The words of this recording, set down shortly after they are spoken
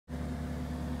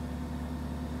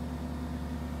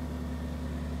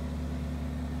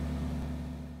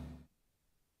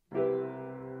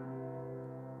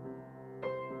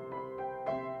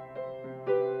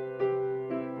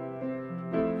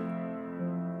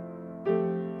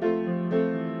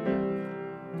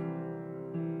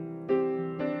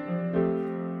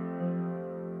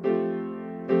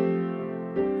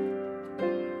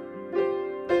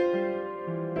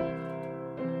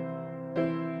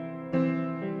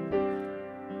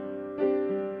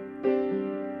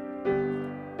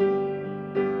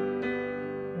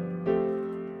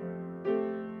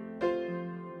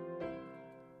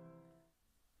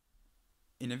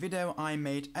video I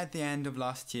made at the end of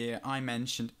last year, I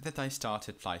mentioned that I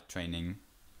started flight training.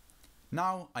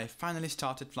 Now I finally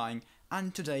started flying,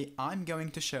 and today I'm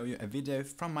going to show you a video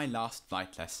from my last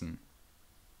flight lesson.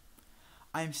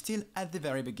 I'm still at the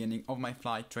very beginning of my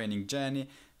flight training journey,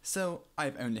 so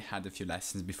I've only had a few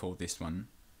lessons before this one.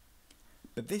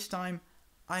 But this time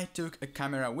I took a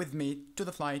camera with me to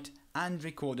the flight and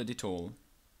recorded it all.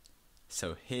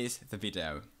 So here's the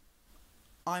video.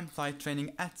 I'm flight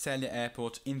training at Celje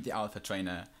Airport in the Alpha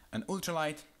Trainer, an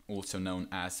ultralight, also known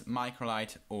as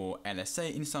microlight or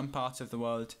LSA in some parts of the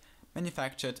world,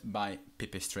 manufactured by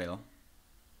Pipistrel.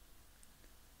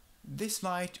 This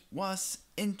flight was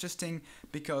interesting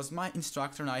because my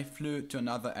instructor and I flew to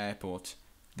another airport,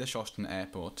 the Schosten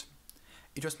Airport.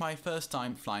 It was my first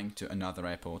time flying to another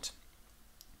airport.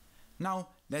 Now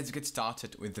let's get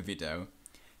started with the video.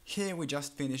 Here we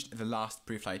just finished the last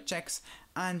pre-flight checks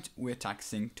and we're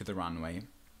taxiing to the runway.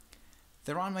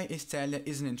 The runway in Celje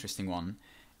is an interesting one.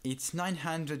 It's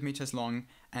 900 meters long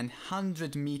and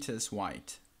 100 meters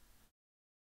wide.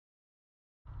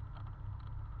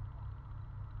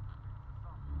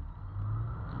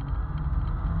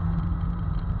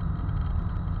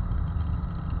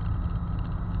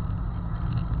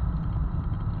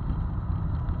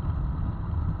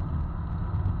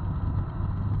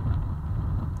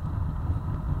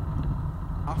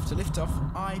 After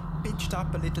liftoff, I pitched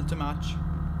up a little too much,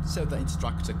 so the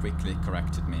instructor quickly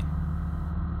corrected me.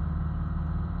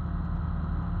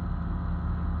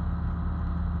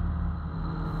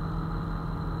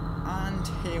 And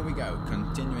here we go,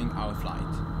 continuing our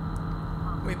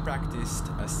flight. We practiced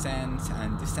ascents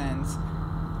and descents,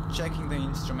 checking the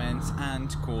instruments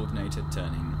and coordinated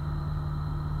turning.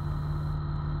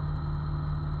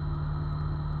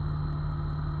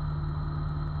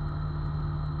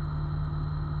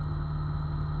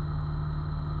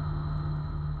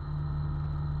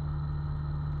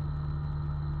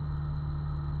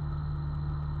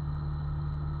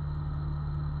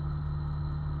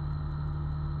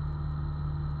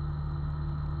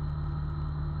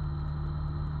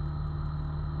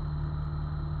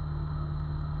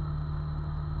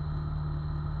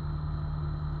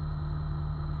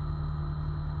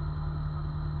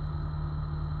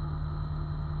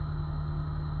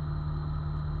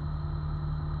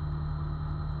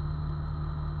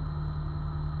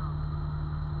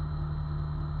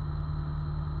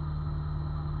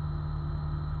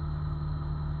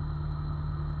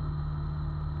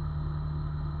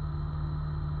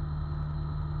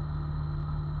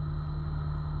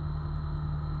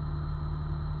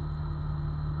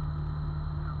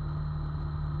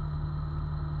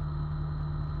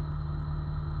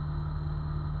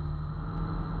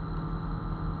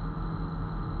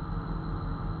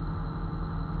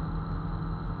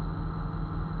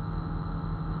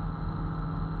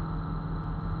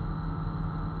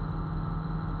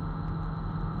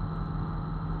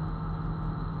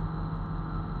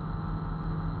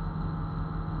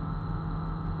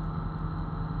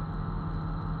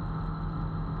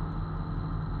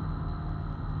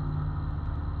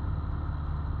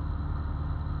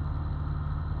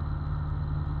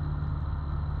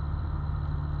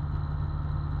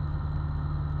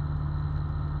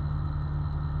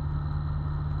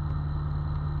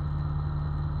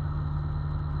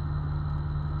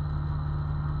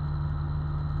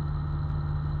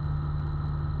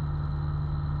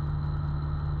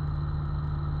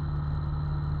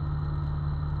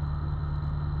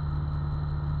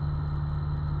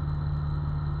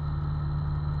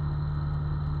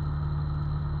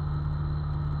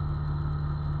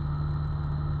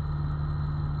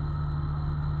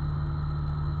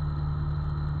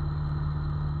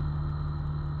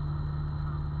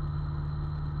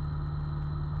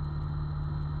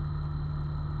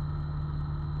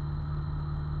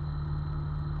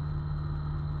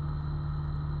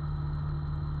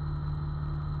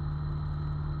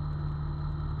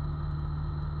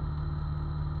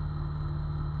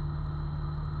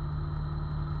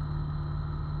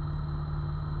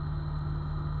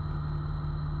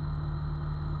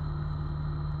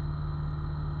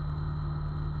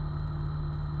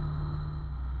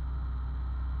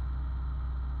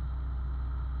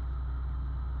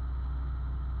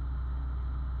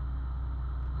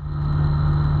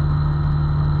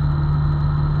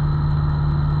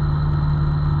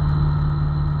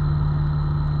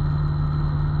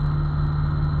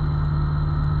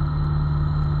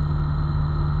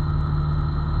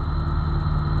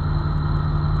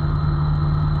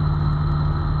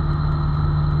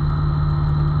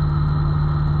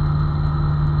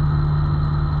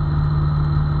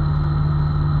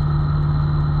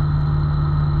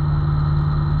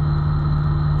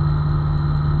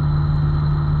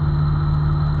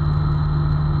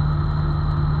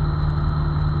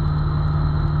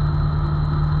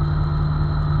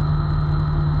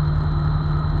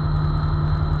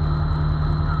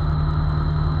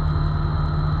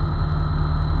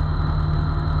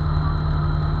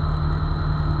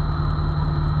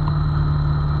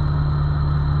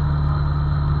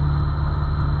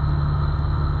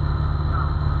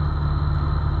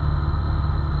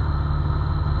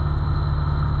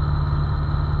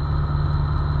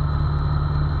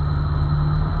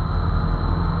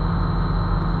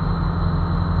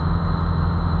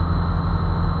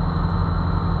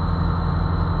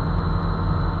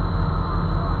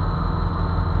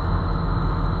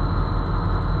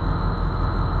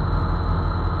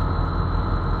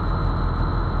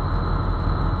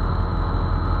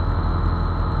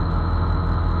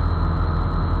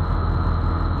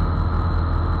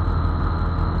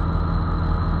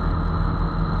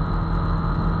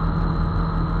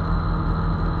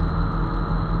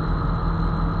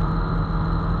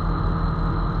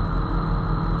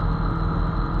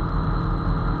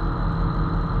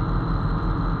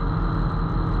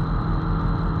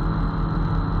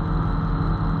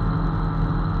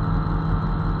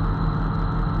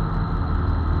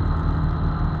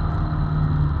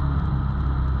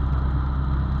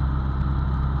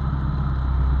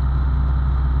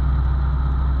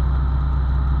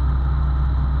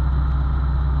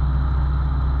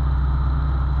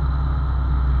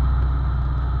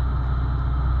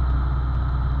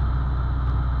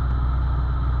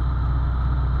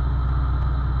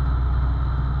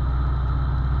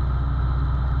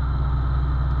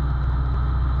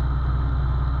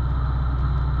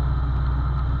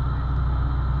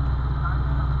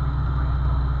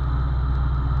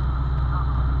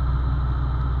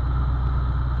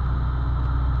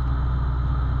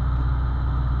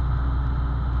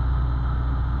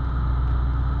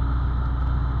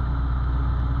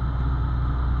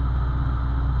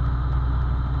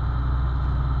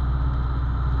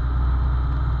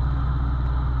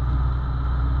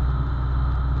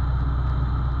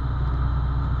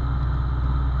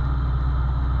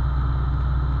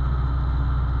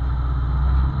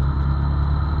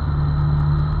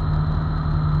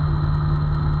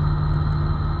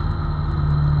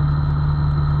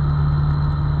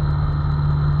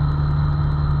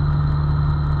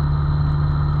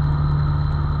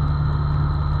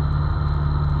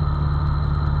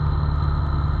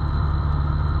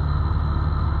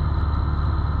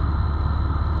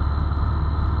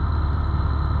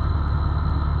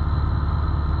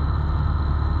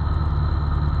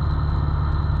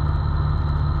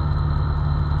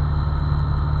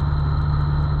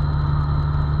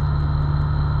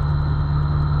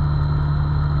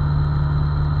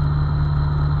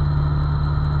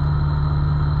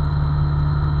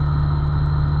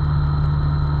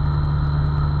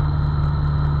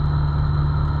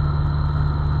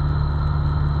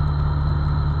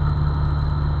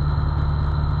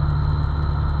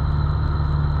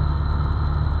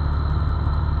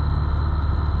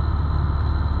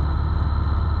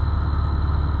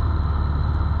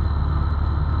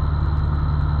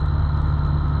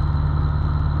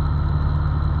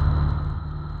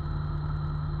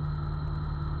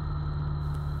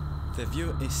 The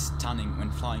view is stunning when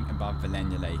flying above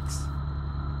Velenya Lakes.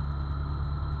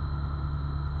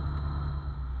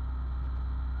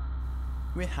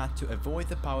 We had to avoid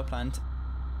the power plant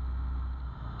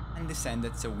and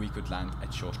descended so we could land at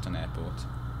Georgetown Airport.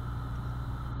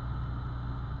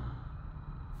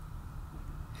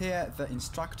 Here the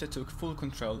instructor took full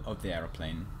control of the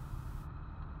aeroplane.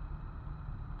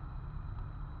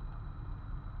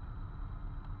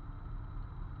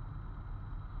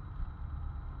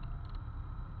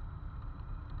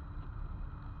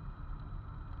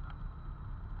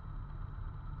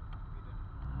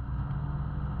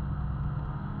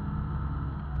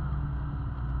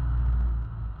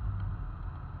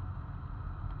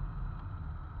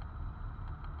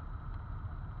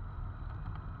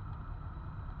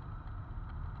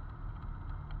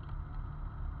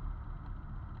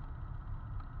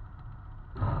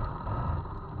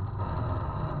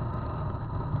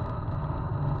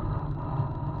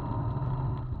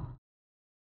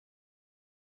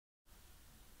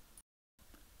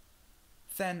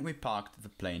 Then we parked the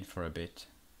plane for a bit.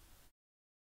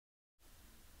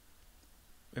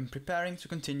 When preparing to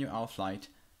continue our flight,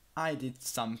 I did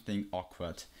something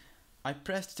awkward. I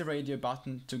pressed the radio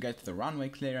button to get the runway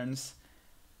clearance,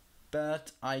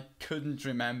 but I couldn't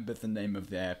remember the name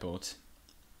of the airport.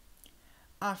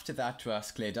 After that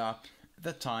was cleared up,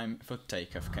 the time for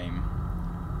takeoff came.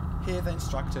 Here the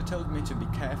instructor told me to be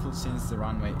careful since the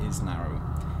runway is narrow.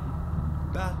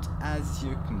 But as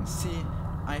you can see,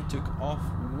 I took off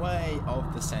way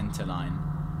off the center line.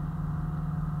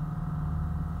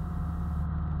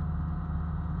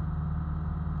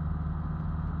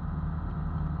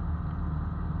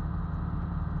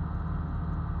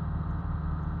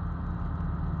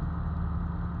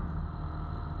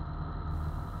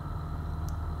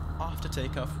 After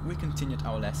takeoff, we continued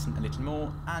our lesson a little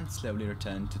more and slowly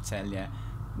returned to Celje,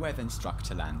 where the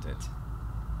instructor landed.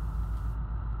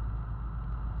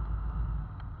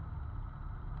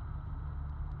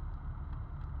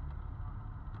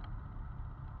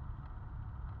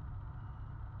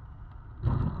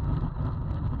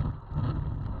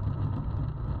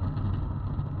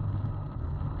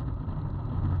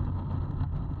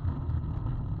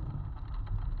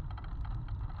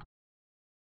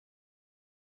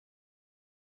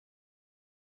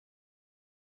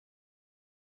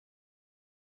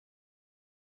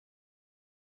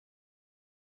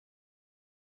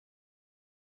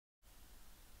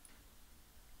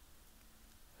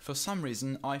 For some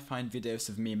reason, I find videos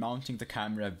of me mounting the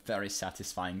camera very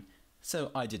satisfying,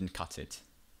 so I didn't cut it.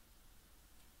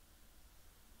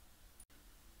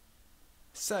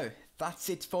 So, that's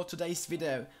it for today's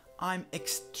video. I'm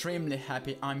extremely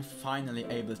happy I'm finally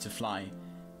able to fly.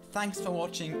 Thanks for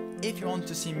watching. If you want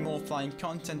to see more flying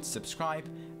content, subscribe,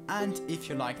 and if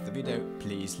you liked the video,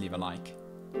 please leave a like.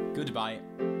 Goodbye.